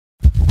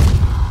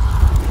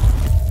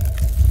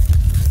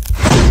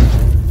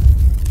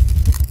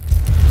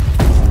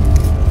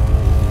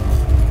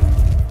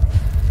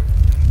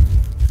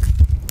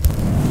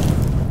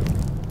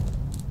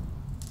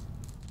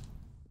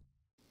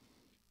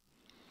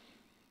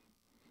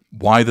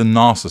Why the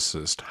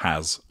Narcissist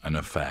Has an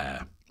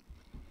Affair.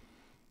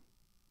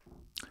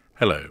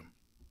 Hello,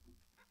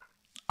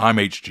 I'm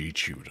H.G.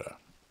 Tudor.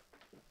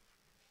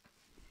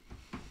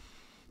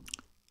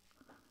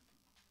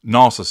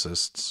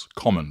 Narcissists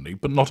commonly,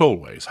 but not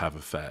always, have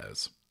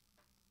affairs.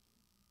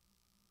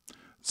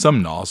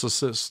 Some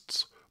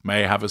narcissists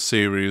may have a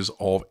series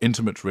of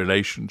intimate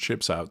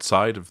relationships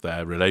outside of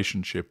their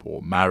relationship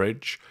or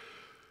marriage,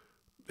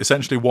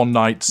 essentially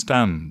one-night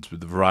stands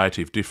with a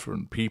variety of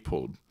different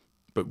people,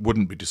 but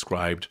wouldn't be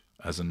described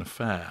as an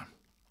affair.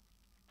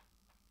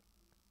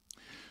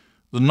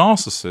 The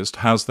narcissist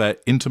has their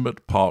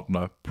intimate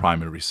partner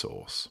primary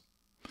source.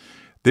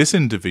 This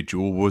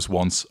individual was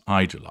once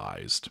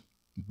idolized,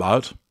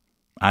 but,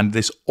 and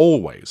this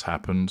always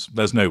happens,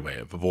 there's no way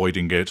of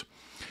avoiding it,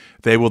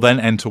 they will then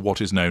enter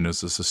what is known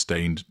as a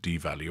sustained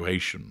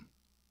devaluation.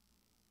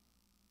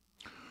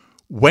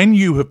 When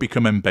you have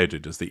become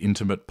embedded as the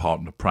intimate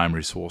partner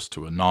primary source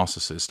to a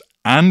narcissist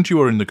and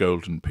you are in the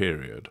golden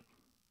period,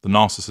 the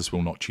narcissist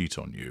will not cheat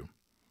on you.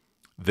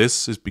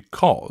 This is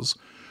because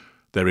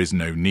there is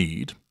no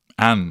need,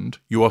 and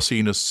you are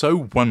seen as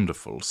so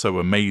wonderful, so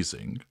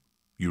amazing,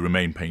 you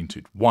remain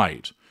painted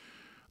white,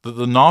 that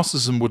the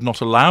narcissism would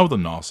not allow the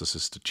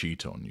narcissist to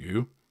cheat on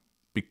you,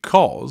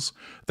 because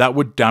that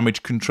would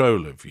damage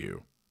control of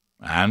you.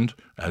 And,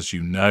 as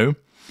you know,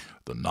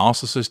 the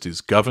narcissist is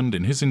governed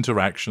in his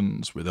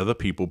interactions with other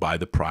people by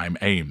the prime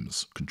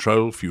aims: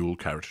 control, fuel,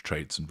 character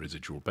traits, and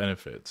residual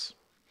benefits.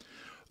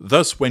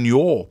 Thus, when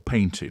you're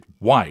painted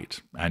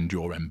white and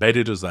you're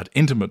embedded as that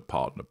intimate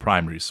partner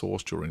primary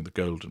source during the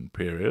golden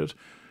period,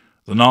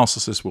 the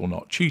narcissist will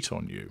not cheat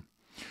on you.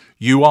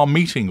 You are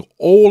meeting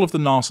all of the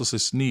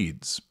narcissist's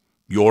needs.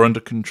 You're under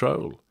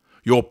control.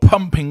 You're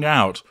pumping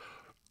out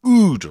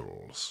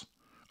oodles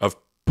of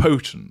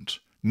potent,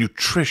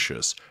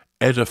 nutritious,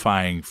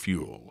 edifying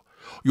fuel.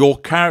 Your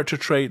character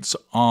traits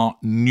are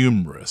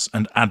numerous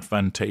and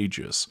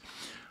advantageous,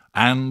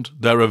 and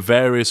there are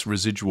various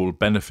residual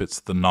benefits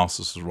the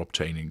narcissists are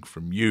obtaining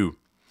from you.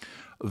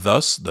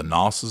 Thus, the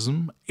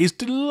narcissism is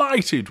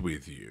delighted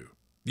with you.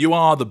 You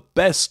are the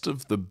best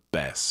of the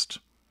best.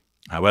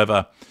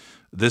 However,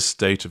 this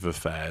state of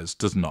affairs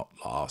does not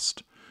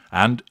last,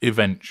 and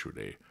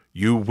eventually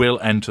you will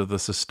enter the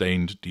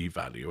sustained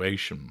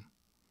devaluation.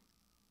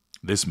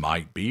 This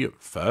might be,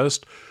 at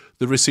first,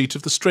 the receipt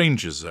of the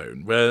stranger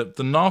zone, where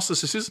the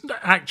narcissist isn't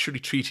actually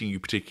treating you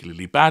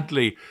particularly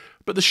badly,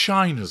 but the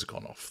shine has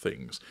gone off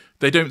things.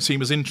 They don't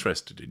seem as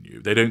interested in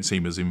you. They don't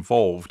seem as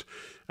involved.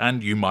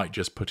 And you might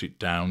just put it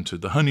down to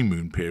the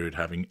honeymoon period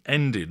having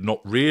ended, not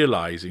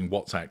realizing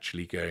what's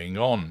actually going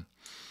on.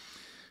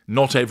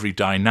 Not every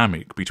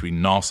dynamic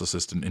between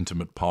narcissist and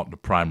intimate partner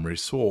primary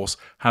source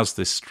has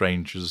this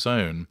stranger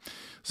zone.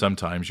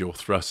 Sometimes you're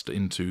thrust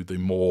into the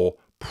more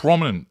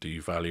prominent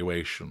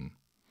devaluation.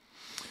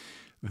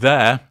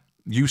 There,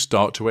 you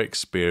start to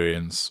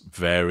experience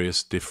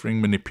various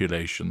differing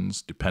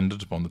manipulations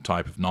dependent upon the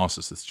type of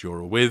narcissist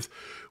you're with,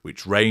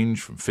 which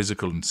range from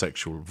physical and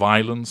sexual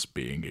violence,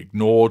 being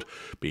ignored,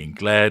 being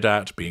glared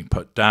at, being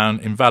put down,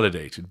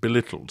 invalidated,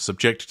 belittled,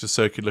 subjected to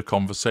circular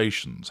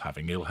conversations,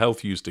 having ill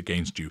health used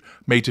against you,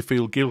 made to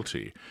feel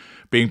guilty,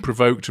 being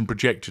provoked and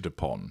projected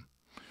upon,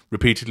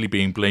 repeatedly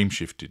being blame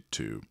shifted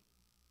to.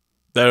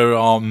 There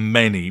are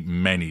many,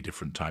 many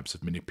different types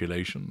of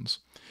manipulations.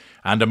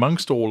 And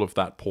amongst all of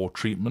that poor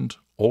treatment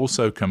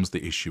also comes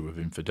the issue of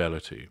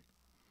infidelity.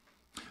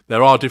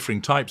 There are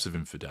differing types of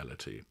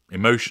infidelity: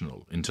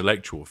 emotional,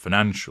 intellectual,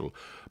 financial,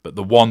 but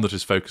the one that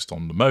is focused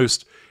on the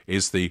most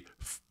is the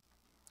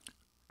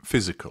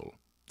physical,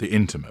 the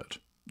intimate,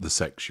 the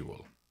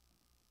sexual.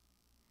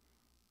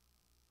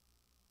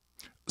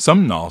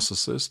 Some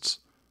narcissists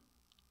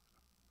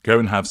go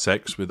and have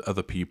sex with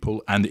other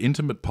people, and the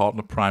intimate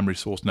partner primary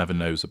source never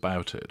knows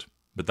about it,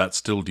 but that's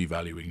still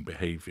devaluing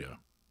behavior.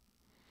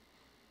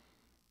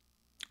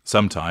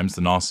 Sometimes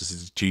the narcissist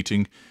is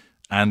cheating,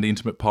 and the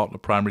intimate partner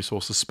primary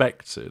source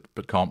suspects it,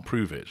 but can't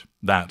prove it.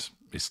 That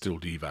is still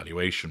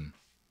devaluation.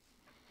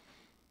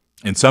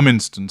 In some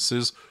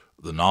instances,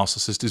 the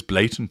narcissist is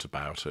blatant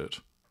about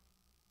it.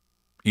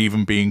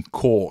 Even being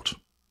caught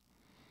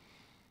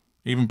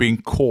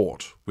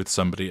with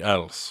somebody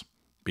else.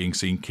 Being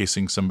seen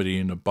kissing somebody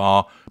in a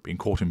bar, being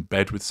caught in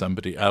bed with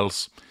somebody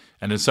else,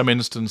 and in some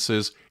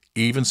instances,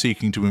 even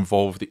seeking to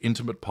involve the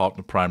intimate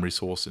partner primary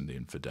source in the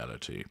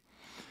infidelity.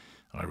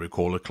 I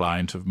recall a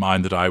client of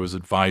mine that I was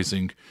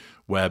advising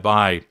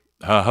whereby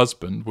her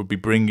husband would be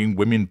bringing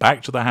women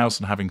back to the house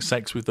and having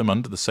sex with them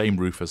under the same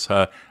roof as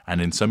her, and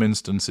in some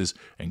instances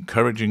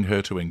encouraging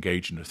her to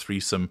engage in a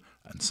threesome,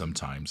 and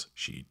sometimes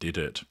she did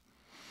it.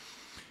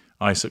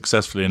 I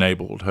successfully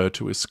enabled her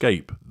to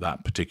escape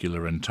that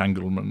particular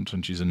entanglement,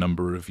 and she's a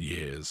number of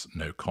years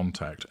no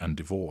contact and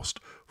divorced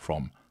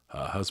from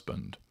her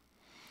husband.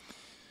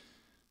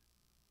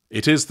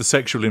 It is the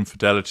sexual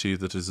infidelity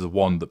that is the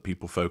one that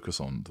people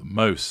focus on the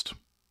most.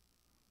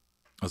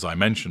 As I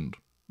mentioned,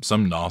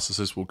 some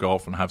narcissists will go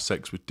off and have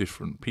sex with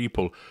different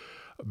people,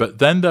 but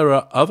then there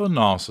are other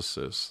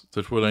narcissists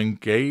that will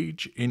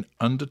engage in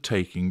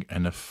undertaking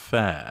an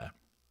affair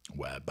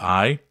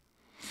whereby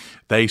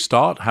they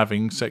start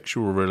having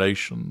sexual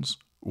relations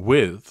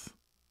with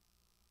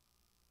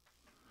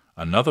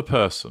another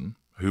person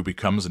who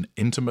becomes an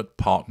intimate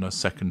partner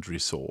secondary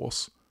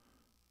source,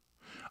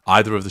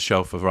 either of the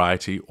shelf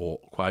variety or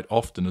quite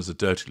often as a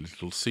dirty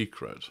little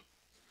secret.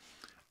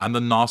 And the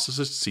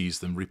narcissist sees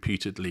them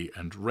repeatedly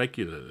and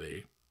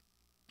regularly,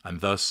 and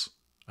thus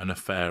an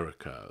affair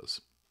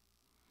occurs.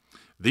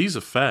 These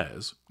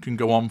affairs can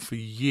go on for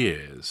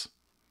years.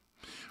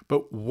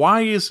 But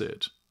why is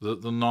it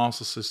that the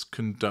narcissist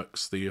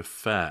conducts the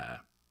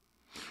affair?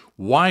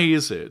 Why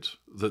is it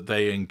that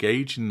they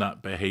engage in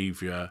that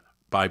behavior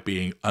by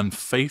being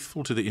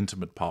unfaithful to the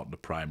intimate partner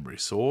primary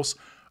source?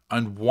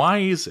 And why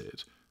is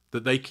it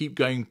that they keep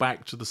going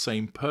back to the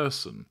same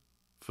person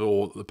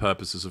for the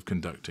purposes of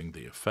conducting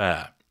the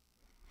affair?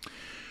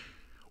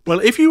 Well,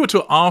 if you were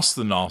to ask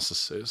the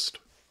narcissist,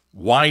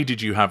 why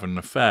did you have an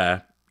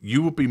affair?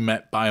 You would be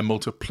met by a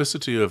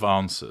multiplicity of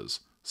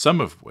answers,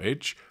 some of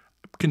which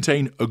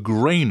contain a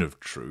grain of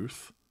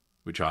truth,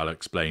 which I'll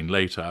explain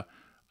later,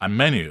 and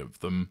many of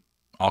them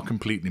are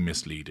completely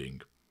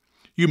misleading.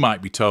 You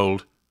might be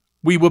told,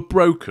 we were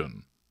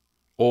broken,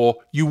 or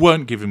you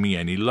weren't giving me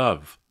any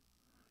love.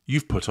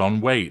 You've put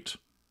on weight.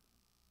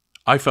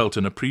 I felt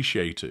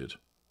unappreciated.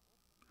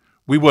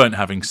 We weren't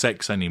having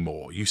sex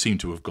anymore. You seem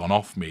to have gone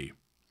off me.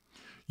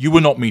 You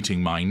were not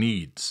meeting my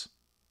needs.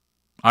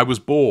 I was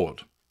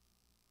bored.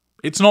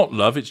 It's not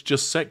love, it's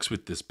just sex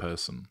with this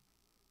person.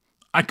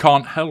 I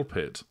can't help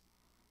it.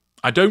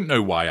 I don't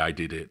know why I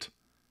did it.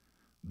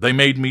 They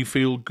made me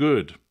feel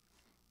good.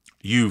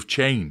 You've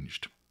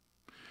changed.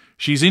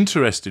 She's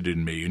interested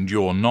in me and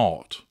you're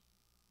not.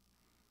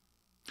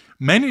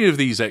 Many of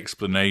these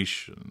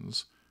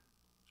explanations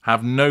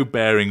have no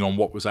bearing on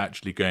what was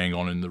actually going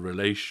on in the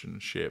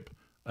relationship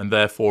and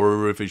therefore are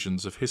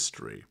revisions of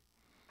history.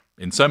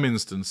 In some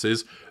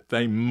instances,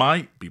 they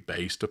might be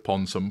based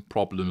upon some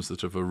problems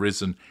that have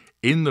arisen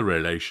in the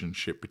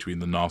relationship between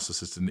the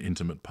narcissist and the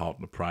intimate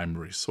partner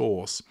primary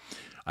source,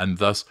 and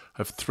thus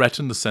have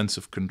threatened the sense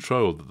of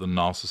control that the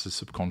narcissist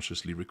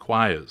subconsciously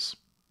requires.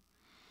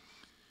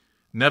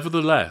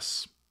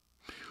 Nevertheless,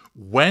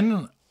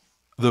 when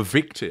the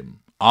victim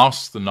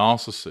asks the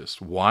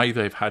narcissist why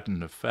they've had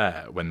an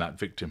affair when that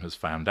victim has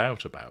found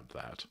out about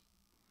that,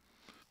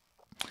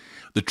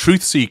 the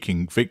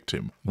truth-seeking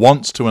victim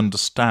wants to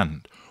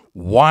understand,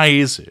 why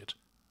is it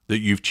that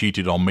you've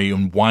cheated on me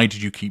and why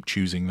did you keep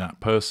choosing that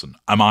person?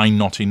 Am I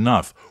not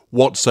enough?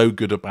 What's so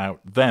good about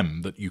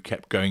them that you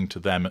kept going to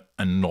them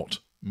and not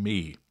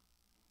me?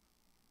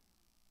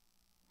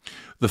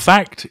 The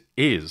fact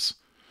is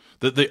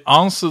that the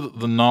answer that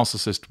the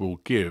narcissist will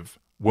give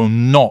will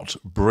not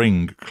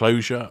bring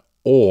closure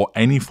or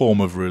any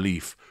form of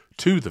relief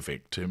to the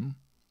victim,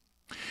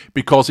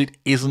 because it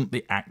isn't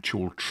the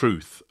actual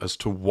truth as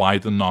to why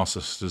the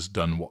narcissist has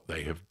done what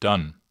they have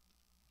done.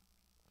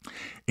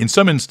 In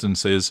some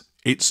instances,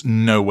 it's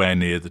nowhere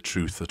near the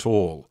truth at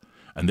all,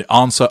 and the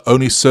answer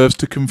only serves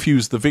to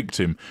confuse the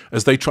victim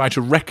as they try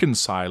to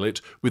reconcile it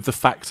with the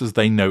facts as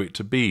they know it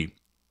to be.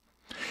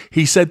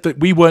 He said that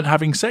we weren't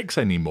having sex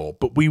anymore,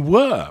 but we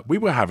were. We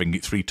were having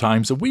it 3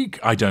 times a week.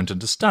 I don't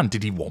understand.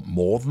 Did he want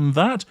more than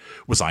that?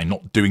 Was I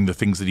not doing the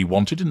things that he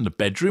wanted in the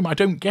bedroom? I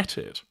don't get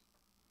it.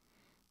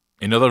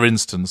 In other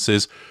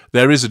instances,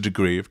 there is a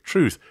degree of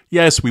truth.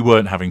 Yes, we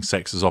weren't having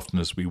sex as often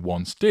as we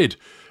once did,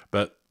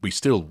 but we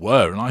still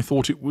were, and I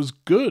thought it was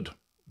good.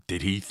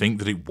 Did he think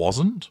that it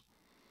wasn't?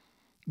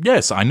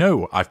 Yes, I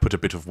know I've put a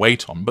bit of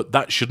weight on, but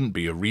that shouldn't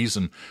be a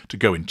reason to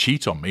go and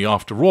cheat on me.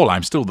 After all,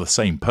 I'm still the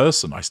same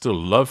person. I still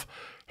love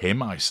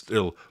him. I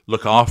still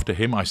look after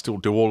him. I still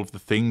do all of the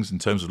things in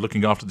terms of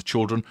looking after the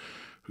children,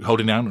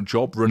 holding down a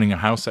job, running a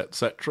house,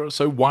 etc.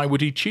 So why would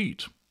he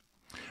cheat?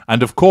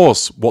 And of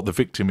course, what the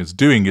victim is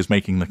doing is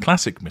making the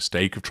classic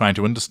mistake of trying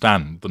to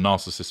understand the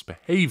narcissist's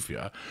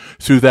behaviour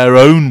through their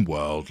own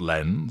world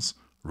lens,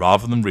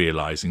 rather than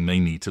realising they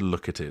need to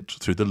look at it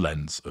through the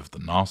lens of the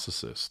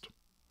narcissist.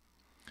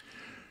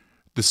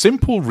 The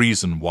simple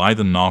reason why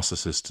the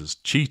narcissist has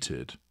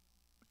cheated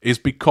is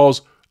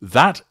because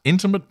that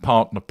intimate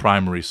partner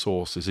primary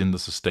source is in the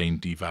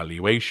sustained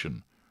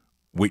devaluation,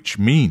 which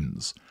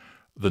means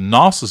the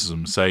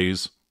narcissism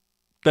says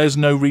there's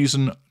no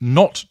reason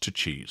not to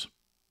cheat.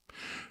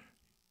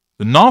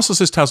 The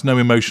narcissist has no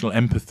emotional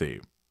empathy,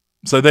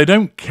 so they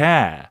don't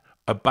care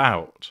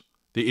about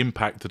the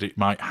impact that it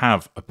might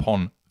have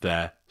upon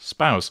their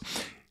spouse.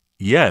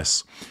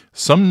 Yes,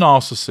 some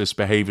narcissists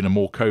behave in a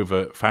more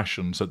covert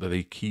fashion so that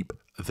they keep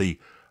the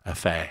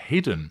affair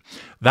hidden.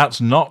 That's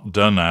not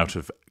done out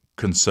of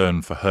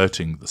concern for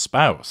hurting the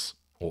spouse,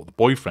 or the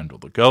boyfriend, or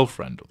the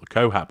girlfriend, or the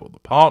cohab, or the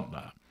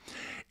partner.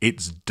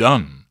 It's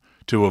done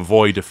to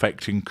avoid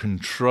affecting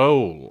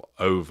control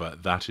over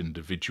that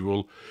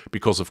individual,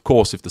 because, of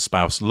course, if the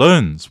spouse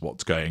learns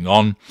what's going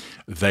on,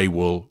 they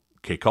will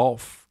kick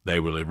off, they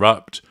will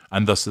erupt,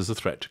 and thus there's a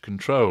threat to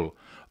control.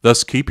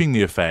 Thus, keeping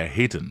the affair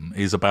hidden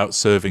is about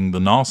serving the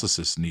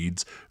narcissist's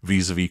needs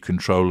vis-à-vis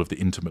control of the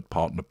intimate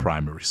partner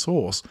primary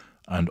source,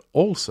 and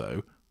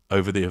also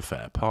over the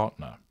affair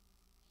partner.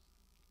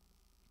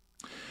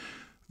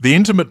 The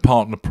intimate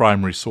partner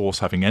primary source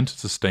having entered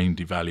sustained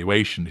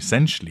devaluation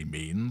essentially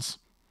means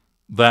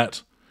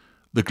that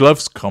the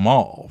gloves come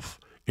off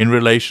in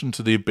relation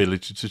to the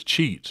ability to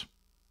cheat.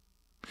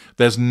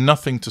 There's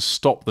nothing to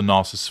stop the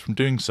narcissist from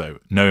doing so.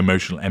 No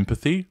emotional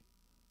empathy,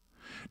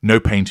 no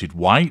painted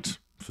white,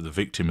 for the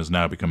victim has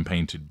now become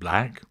painted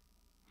black.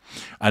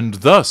 And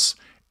thus,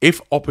 if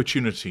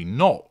opportunity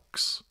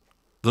knocks,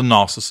 the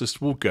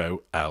narcissist will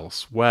go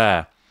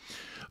elsewhere.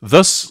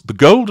 Thus, the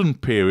golden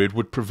period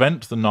would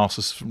prevent the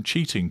narcissist from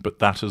cheating, but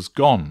that has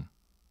gone.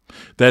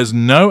 There's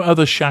no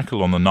other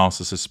shackle on the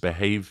narcissist's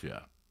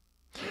behavior.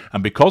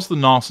 And because the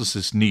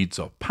narcissist's needs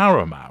are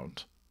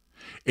paramount,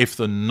 if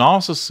the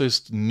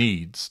narcissist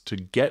needs to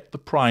get the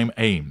prime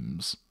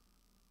aims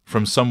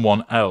from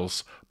someone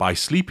else by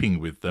sleeping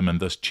with them and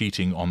thus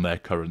cheating on their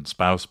current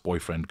spouse,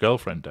 boyfriend,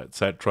 girlfriend,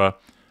 etc.,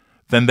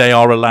 then they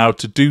are allowed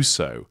to do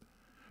so,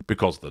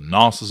 because the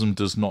narcissism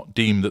does not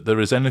deem that there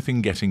is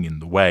anything getting in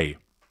the way.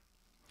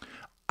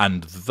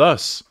 And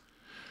thus,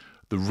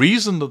 the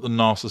reason that the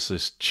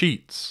narcissist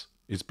cheats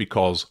is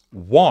because,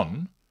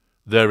 one,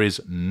 there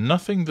is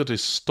nothing that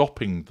is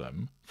stopping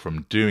them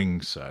from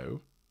doing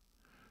so.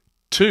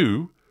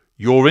 Two,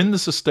 you're in the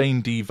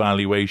sustained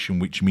devaluation,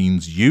 which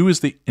means you as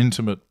the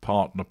intimate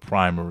partner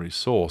primary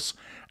source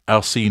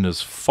are seen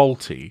as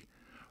faulty,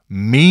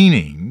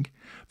 meaning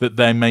that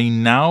there may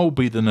now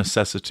be the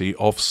necessity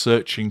of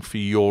searching for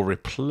your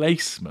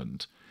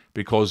replacement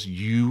because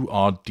you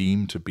are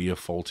deemed to be a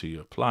faulty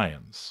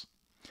appliance.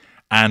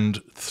 And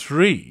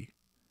three,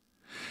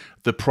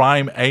 the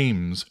prime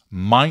aims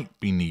might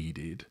be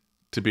needed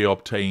to be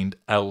obtained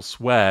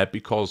elsewhere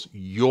because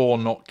you're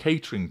not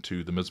catering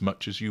to them as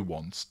much as you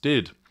once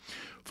did.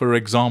 For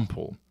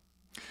example,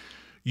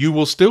 you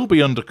will still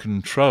be under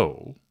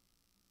control,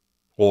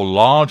 or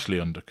largely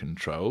under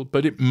control,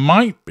 but it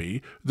might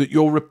be that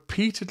you're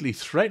repeatedly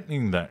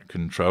threatening that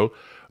control,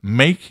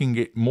 making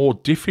it more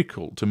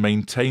difficult to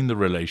maintain the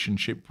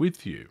relationship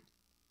with you.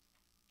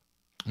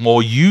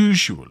 More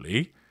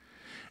usually,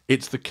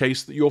 it's the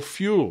case that your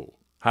fuel,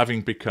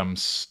 having become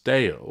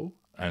stale,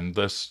 and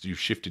thus you've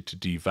shifted to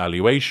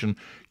devaluation,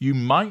 you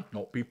might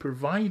not be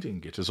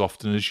providing it as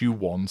often as you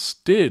once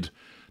did.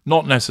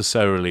 Not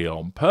necessarily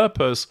on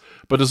purpose,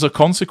 but as a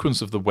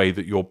consequence of the way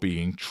that you're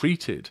being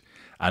treated.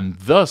 And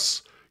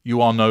thus,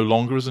 you are no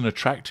longer as an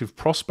attractive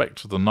prospect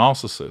to the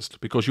narcissist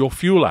because your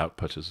fuel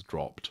output has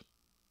dropped.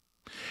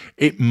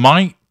 It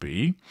might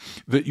be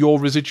that your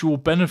residual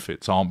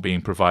benefits aren't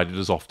being provided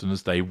as often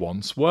as they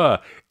once were.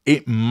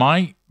 It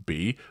might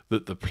be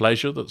that the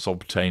pleasure that's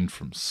obtained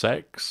from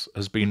sex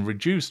has been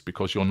reduced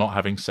because you're not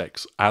having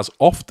sex as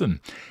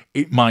often.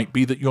 It might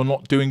be that you're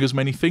not doing as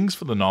many things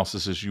for the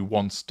narcissist as you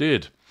once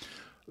did.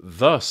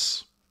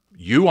 Thus,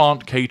 you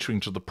aren't catering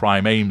to the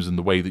prime aims in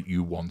the way that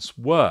you once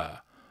were.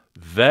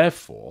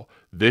 Therefore,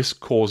 this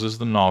causes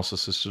the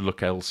narcissist to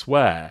look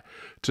elsewhere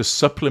to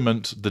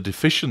supplement the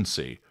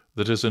deficiency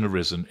that has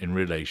arisen in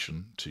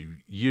relation to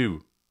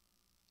you.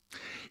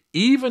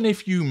 Even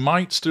if you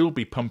might still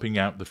be pumping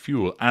out the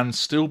fuel and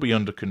still be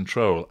under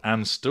control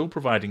and still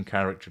providing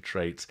character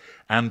traits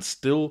and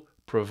still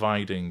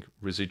providing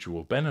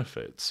residual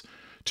benefits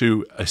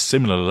to a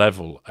similar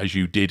level as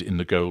you did in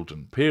the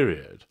golden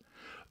period,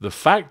 the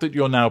fact that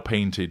you're now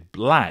painted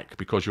black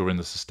because you're in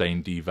the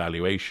sustained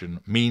devaluation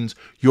means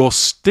you're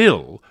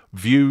still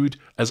viewed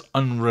as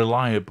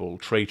unreliable,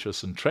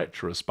 traitorous and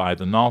treacherous by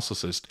the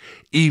narcissist,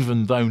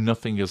 even though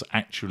nothing has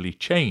actually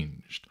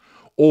changed.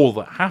 All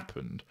that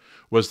happened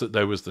was that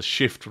there was the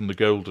shift from the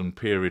golden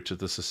period to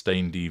the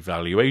sustained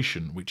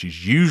devaluation, which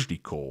is usually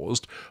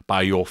caused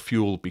by your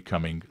fuel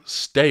becoming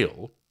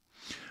stale.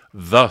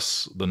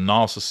 Thus, the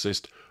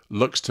narcissist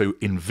looks to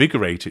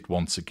invigorate it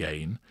once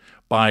again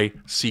by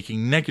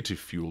seeking negative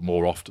fuel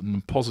more often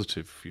than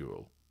positive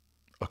fuel.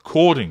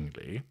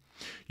 Accordingly,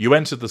 you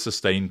enter the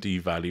sustained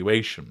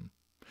devaluation,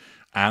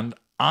 and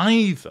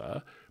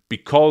either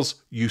because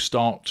you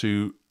start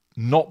to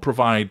not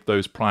provide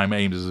those prime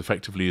aims as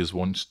effectively as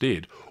once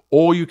did,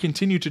 or you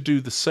continue to do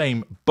the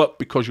same, but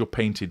because you're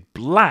painted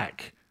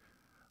black,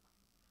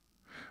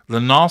 the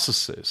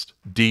narcissist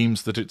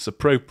deems that it's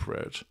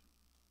appropriate,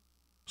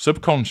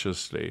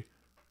 subconsciously,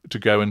 to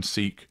go and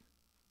seek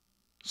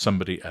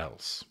somebody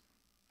else.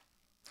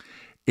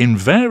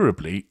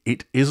 Invariably,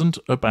 it isn't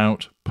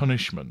about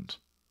punishment.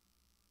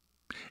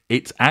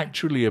 It's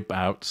actually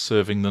about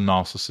serving the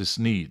narcissist's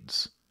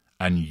needs,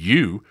 and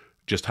you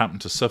just happen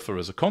to suffer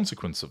as a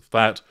consequence of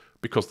that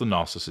because the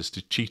narcissist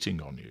is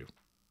cheating on you.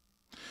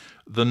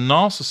 The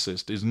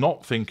narcissist is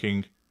not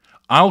thinking,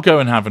 I'll go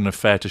and have an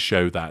affair to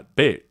show that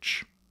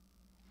bitch,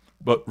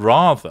 but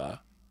rather,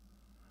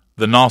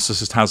 the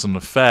narcissist has an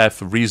affair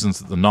for reasons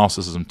that the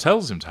narcissism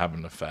tells him to have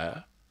an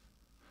affair,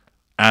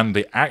 and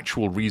the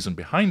actual reason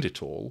behind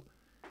it all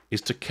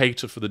is to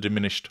cater for the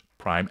diminished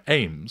prime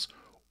aims,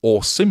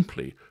 or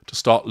simply to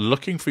start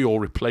looking for your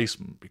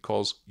replacement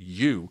because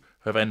you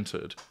have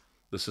entered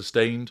the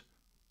sustained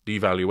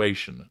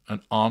devaluation and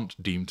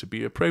aren't deemed to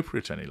be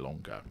appropriate any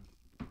longer.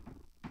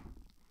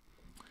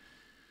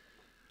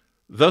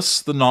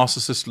 Thus, the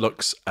narcissist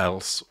looks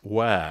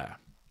elsewhere.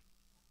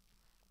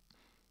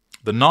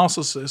 The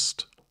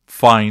narcissist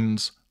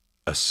finds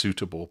a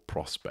suitable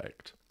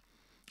prospect.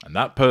 And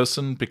that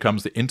person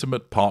becomes the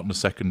intimate partner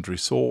secondary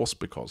source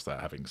because they're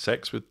having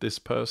sex with this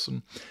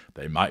person.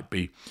 They might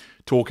be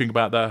talking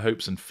about their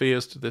hopes and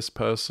fears to this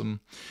person.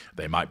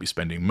 They might be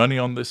spending money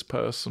on this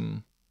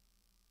person.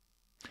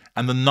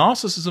 And the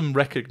narcissism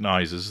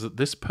recognizes that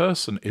this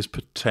person is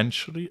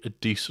potentially a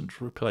decent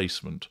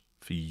replacement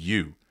for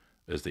you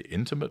as the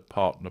intimate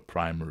partner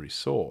primary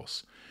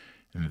source,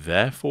 and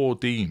therefore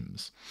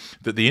deems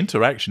that the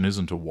interaction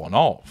isn't a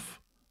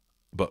one-off,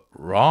 but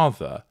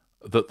rather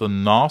that the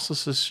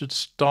narcissist should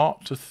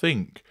start to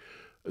think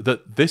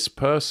that this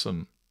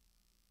person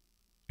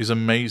is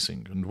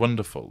amazing and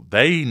wonderful.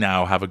 They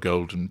now have a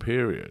golden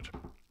period.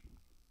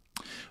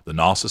 The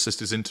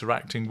narcissist is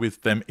interacting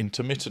with them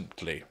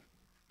intermittently.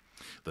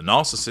 The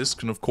narcissist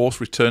can, of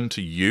course, return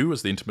to you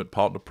as the intimate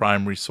partner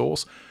primary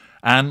source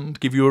and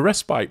give you a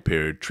respite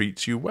period,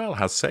 treats you well,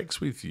 has sex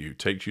with you,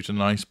 takes you to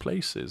nice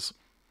places.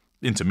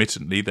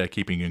 Intermittently, they're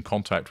keeping in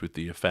contact with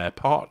the affair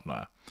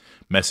partner,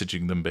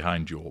 messaging them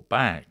behind your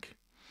back.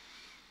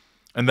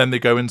 And then they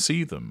go and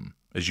see them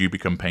as you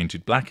become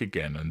painted black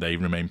again and they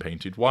remain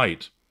painted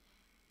white.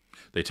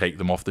 They take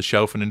them off the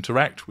shelf and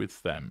interact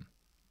with them.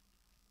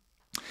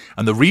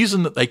 And the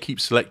reason that they keep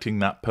selecting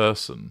that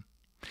person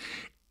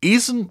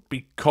isn't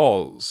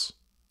because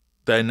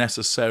they're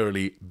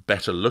necessarily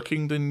better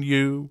looking than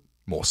you,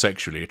 more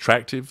sexually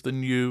attractive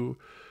than you,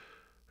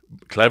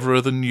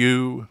 cleverer than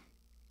you,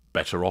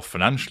 better off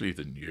financially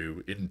than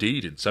you.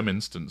 Indeed, in some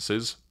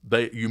instances,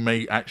 you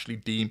may actually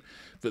deem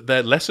that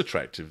they're less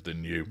attractive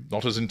than you,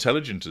 not as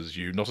intelligent as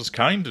you, not as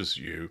kind as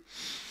you,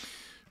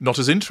 not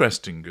as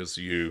interesting as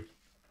you.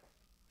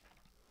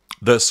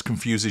 Thus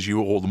confuses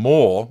you all the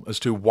more as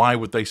to why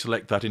would they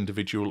select that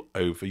individual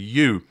over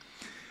you.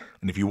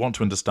 And if you want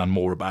to understand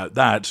more about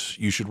that,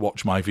 you should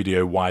watch my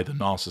video, Why the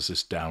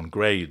Narcissist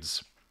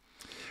Downgrades.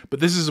 But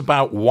this is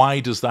about why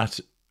does that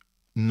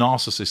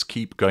narcissist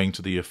keep going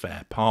to the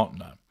affair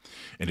partner?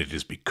 And it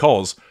is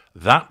because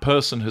that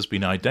person has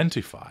been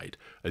identified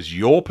as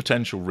your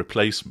potential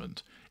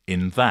replacement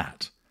in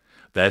that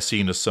they're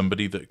seen as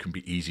somebody that can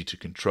be easy to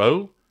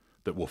control,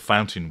 that will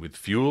fountain with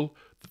fuel,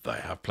 that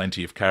they have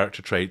plenty of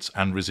character traits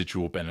and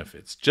residual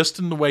benefits, just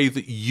in the way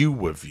that you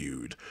were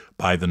viewed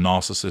by the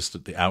narcissist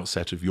at the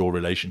outset of your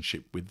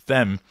relationship with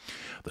them.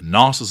 The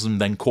narcissism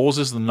then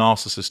causes the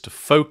narcissist to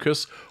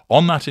focus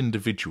on that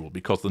individual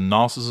because the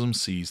narcissism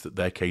sees that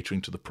they're catering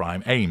to the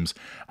prime aims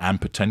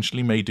and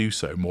potentially may do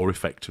so more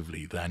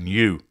effectively than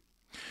you.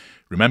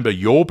 Remember,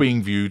 you're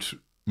being viewed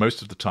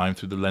most of the time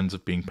through the lens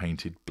of being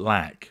painted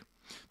black.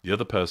 The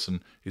other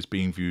person is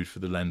being viewed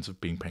through the lens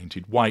of being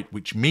painted white,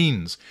 which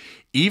means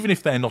even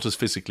if they're not as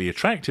physically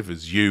attractive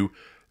as you,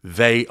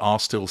 they are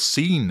still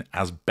seen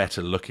as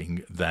better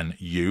looking than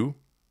you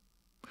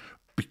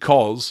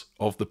because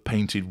of the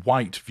painted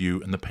white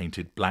view and the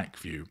painted black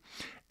view.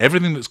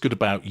 Everything that's good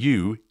about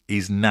you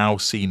is now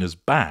seen as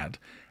bad.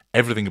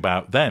 Everything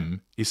about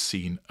them is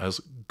seen as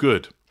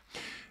good.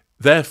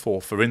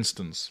 Therefore, for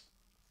instance,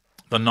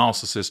 the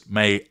narcissist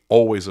may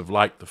always have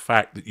liked the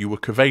fact that you were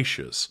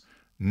curvaceous.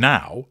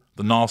 Now,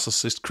 the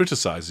narcissist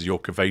criticizes your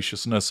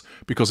curvaceousness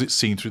because it's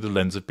seen through the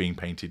lens of being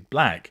painted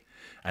black,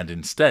 and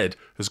instead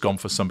has gone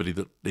for somebody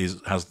that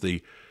has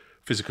the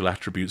physical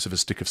attributes of a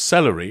stick of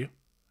celery,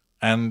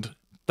 and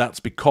that's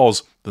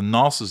because the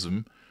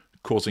narcissism,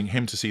 causing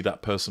him to see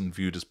that person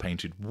viewed as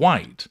painted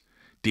white,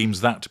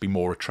 deems that to be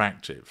more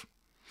attractive.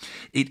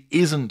 It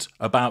isn't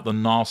about the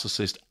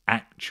narcissist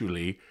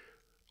actually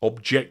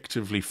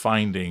objectively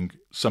finding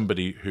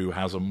somebody who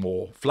has a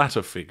more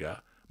flatter figure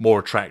more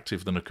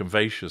attractive than a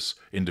curvaceous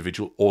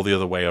individual, or the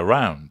other way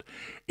around.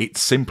 It's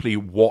simply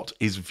what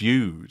is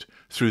viewed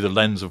through the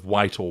lens of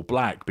white or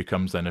black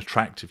becomes then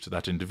attractive to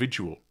that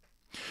individual.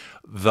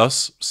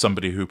 Thus,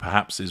 somebody who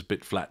perhaps is a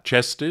bit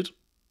flat-chested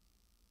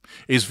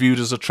is viewed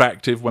as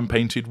attractive when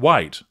painted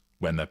white.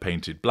 When they're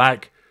painted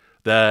black,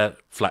 their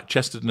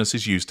flat-chestedness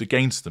is used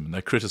against them and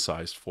they're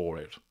criticized for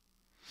it.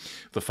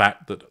 The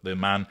fact that the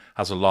man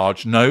has a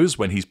large nose,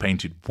 when he's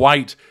painted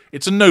white,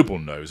 it's a noble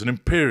nose, an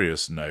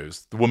imperious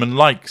nose. The woman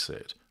likes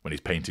it. When he's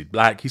painted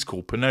black, he's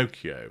called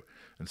Pinocchio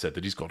and said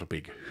that he's got a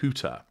big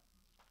hooter.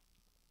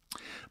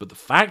 But the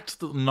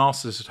fact that the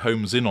narcissist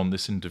homes in on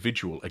this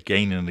individual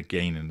again and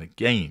again and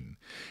again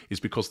is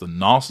because the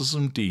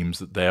narcissism deems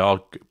that they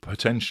are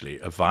potentially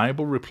a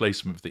viable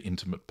replacement for the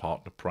intimate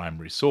partner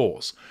primary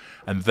source,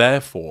 and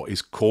therefore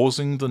is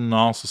causing the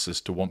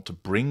narcissist to want to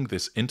bring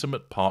this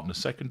intimate partner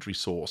secondary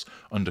source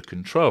under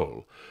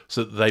control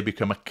so that they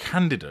become a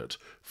candidate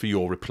for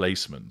your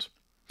replacement.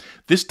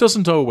 This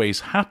doesn't always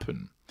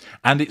happen,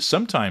 and it's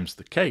sometimes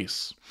the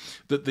case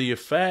that the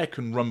affair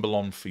can rumble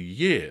on for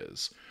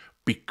years,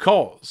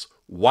 because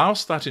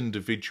whilst that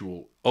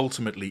individual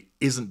ultimately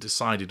isn't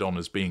decided on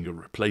as being a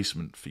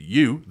replacement for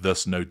you,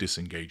 thus no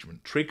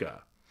disengagement trigger,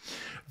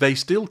 they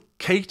still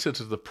cater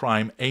to the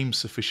prime aim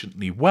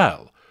sufficiently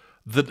well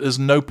that there's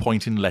no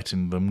point in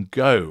letting them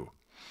go.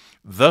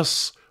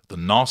 Thus, the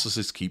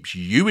narcissist keeps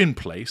you in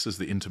place as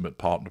the intimate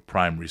partner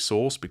primary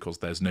source because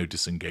there's no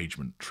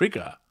disengagement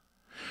trigger.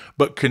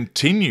 but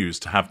continues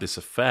to have this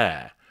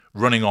affair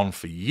running on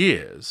for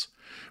years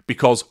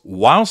because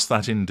whilst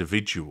that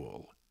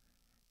individual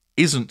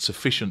isn't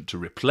sufficient to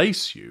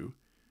replace you,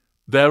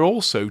 they're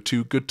also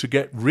too good to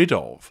get rid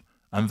of,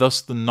 and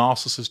thus the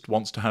narcissist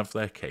wants to have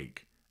their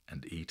cake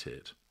and eat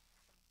it.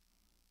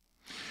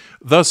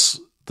 Thus,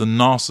 the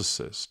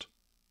narcissist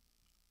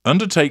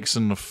undertakes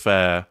an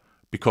affair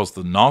because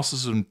the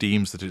narcissism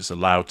deems that it's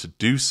allowed to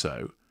do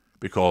so,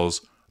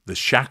 because the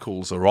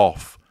shackles are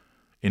off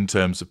in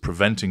terms of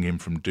preventing him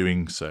from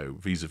doing so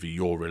vis-a-vis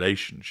your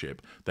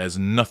relationship. There's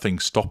nothing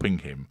stopping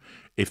him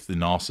if the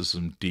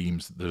narcissism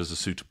deems that there's a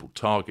suitable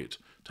target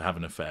to have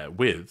an affair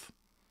with.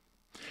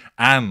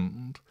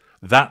 And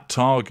that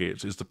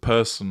target is the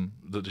person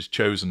that is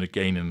chosen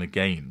again and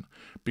again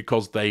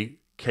because they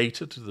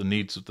cater to the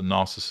needs of the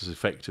narcissist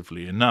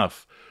effectively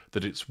enough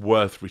that it's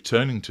worth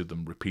returning to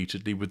them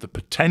repeatedly with the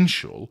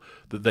potential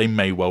that they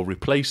may well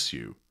replace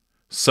you.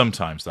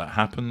 Sometimes that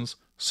happens,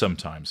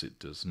 sometimes it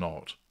does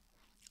not.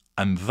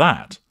 And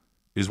that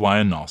is why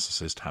a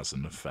narcissist has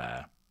an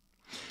affair.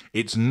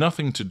 It's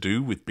nothing to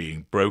do with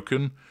being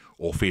broken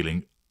or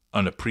feeling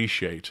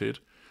unappreciated.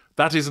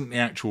 That isn't the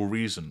actual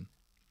reason.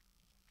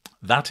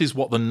 That is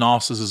what the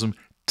narcissism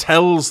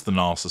tells the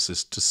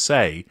narcissist to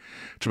say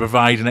to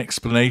provide an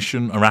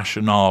explanation, a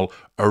rationale,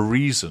 a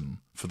reason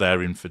for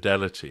their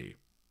infidelity.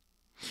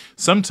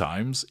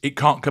 Sometimes it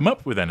can't come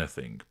up with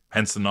anything.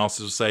 Hence the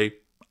narcissist will say,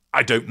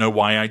 I don't know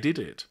why I did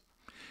it.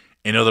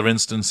 In other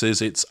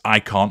instances, it's I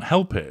can't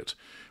help it,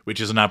 which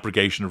is an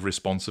abrogation of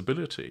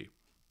responsibility.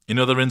 In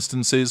other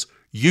instances,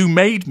 you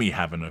made me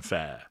have an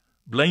affair.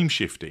 Blame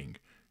shifting.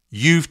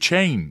 You've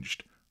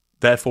changed.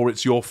 Therefore,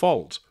 it's your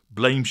fault.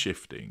 Blame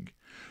shifting.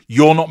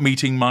 You're not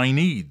meeting my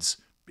needs.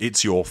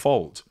 It's your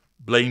fault.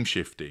 Blame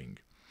shifting.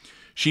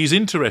 She's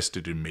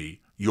interested in me.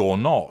 You're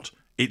not.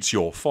 It's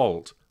your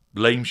fault.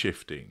 Blame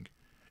shifting.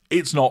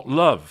 It's not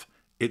love.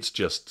 It's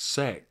just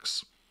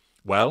sex.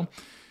 Well,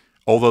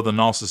 although the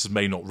narcissist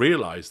may not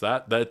realise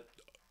that, they're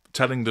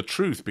telling the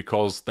truth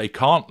because they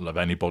can't love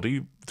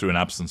anybody through an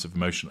absence of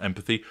emotional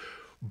empathy.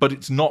 But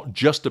it's not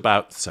just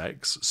about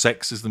sex.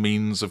 Sex is the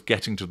means of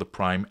getting to the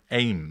prime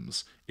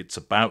aims. It's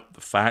about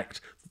the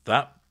fact that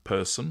that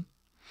person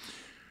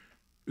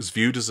is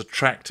viewed as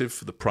attractive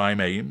for the prime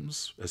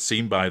aims, as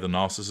seen by the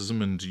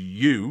narcissism, and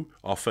you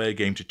are fair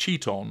game to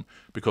cheat on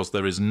because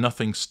there is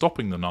nothing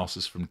stopping the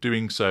narcissist from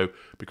doing so,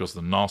 because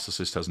the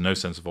narcissist has no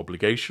sense of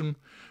obligation,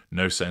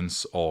 no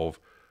sense of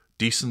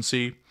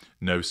decency,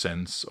 no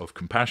sense of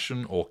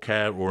compassion or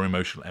care or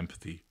emotional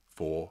empathy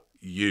for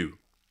you.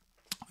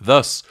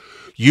 Thus,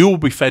 you will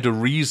be fed a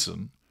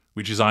reason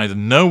which is either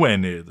nowhere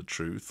near the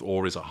truth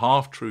or is a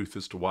half-truth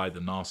as to why the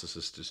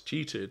narcissist has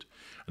cheated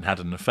and had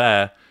an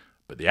affair,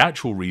 but the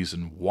actual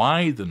reason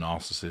why the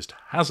narcissist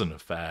has an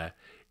affair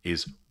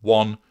is,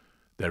 one,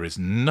 there is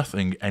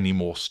nothing any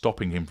more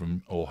stopping him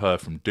from or her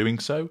from doing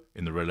so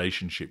in the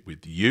relationship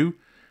with you,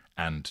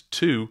 and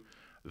two,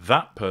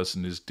 that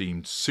person is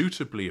deemed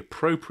suitably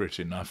appropriate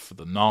enough for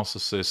the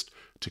narcissist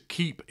to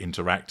keep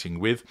interacting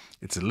with.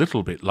 It's a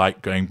little bit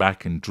like going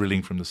back and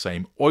drilling from the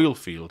same oil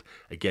field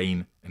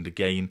again and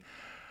again,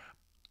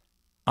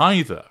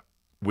 either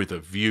with a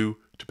view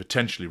to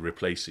potentially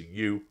replacing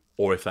you,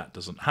 or if that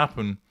doesn't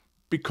happen,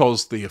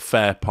 because the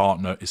affair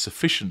partner is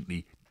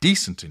sufficiently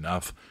decent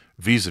enough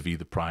vis-a-vis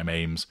the prime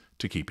aims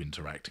to keep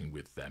interacting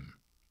with them.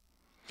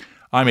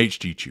 I'm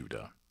H.G.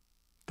 Tudor.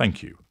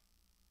 Thank you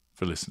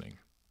for listening.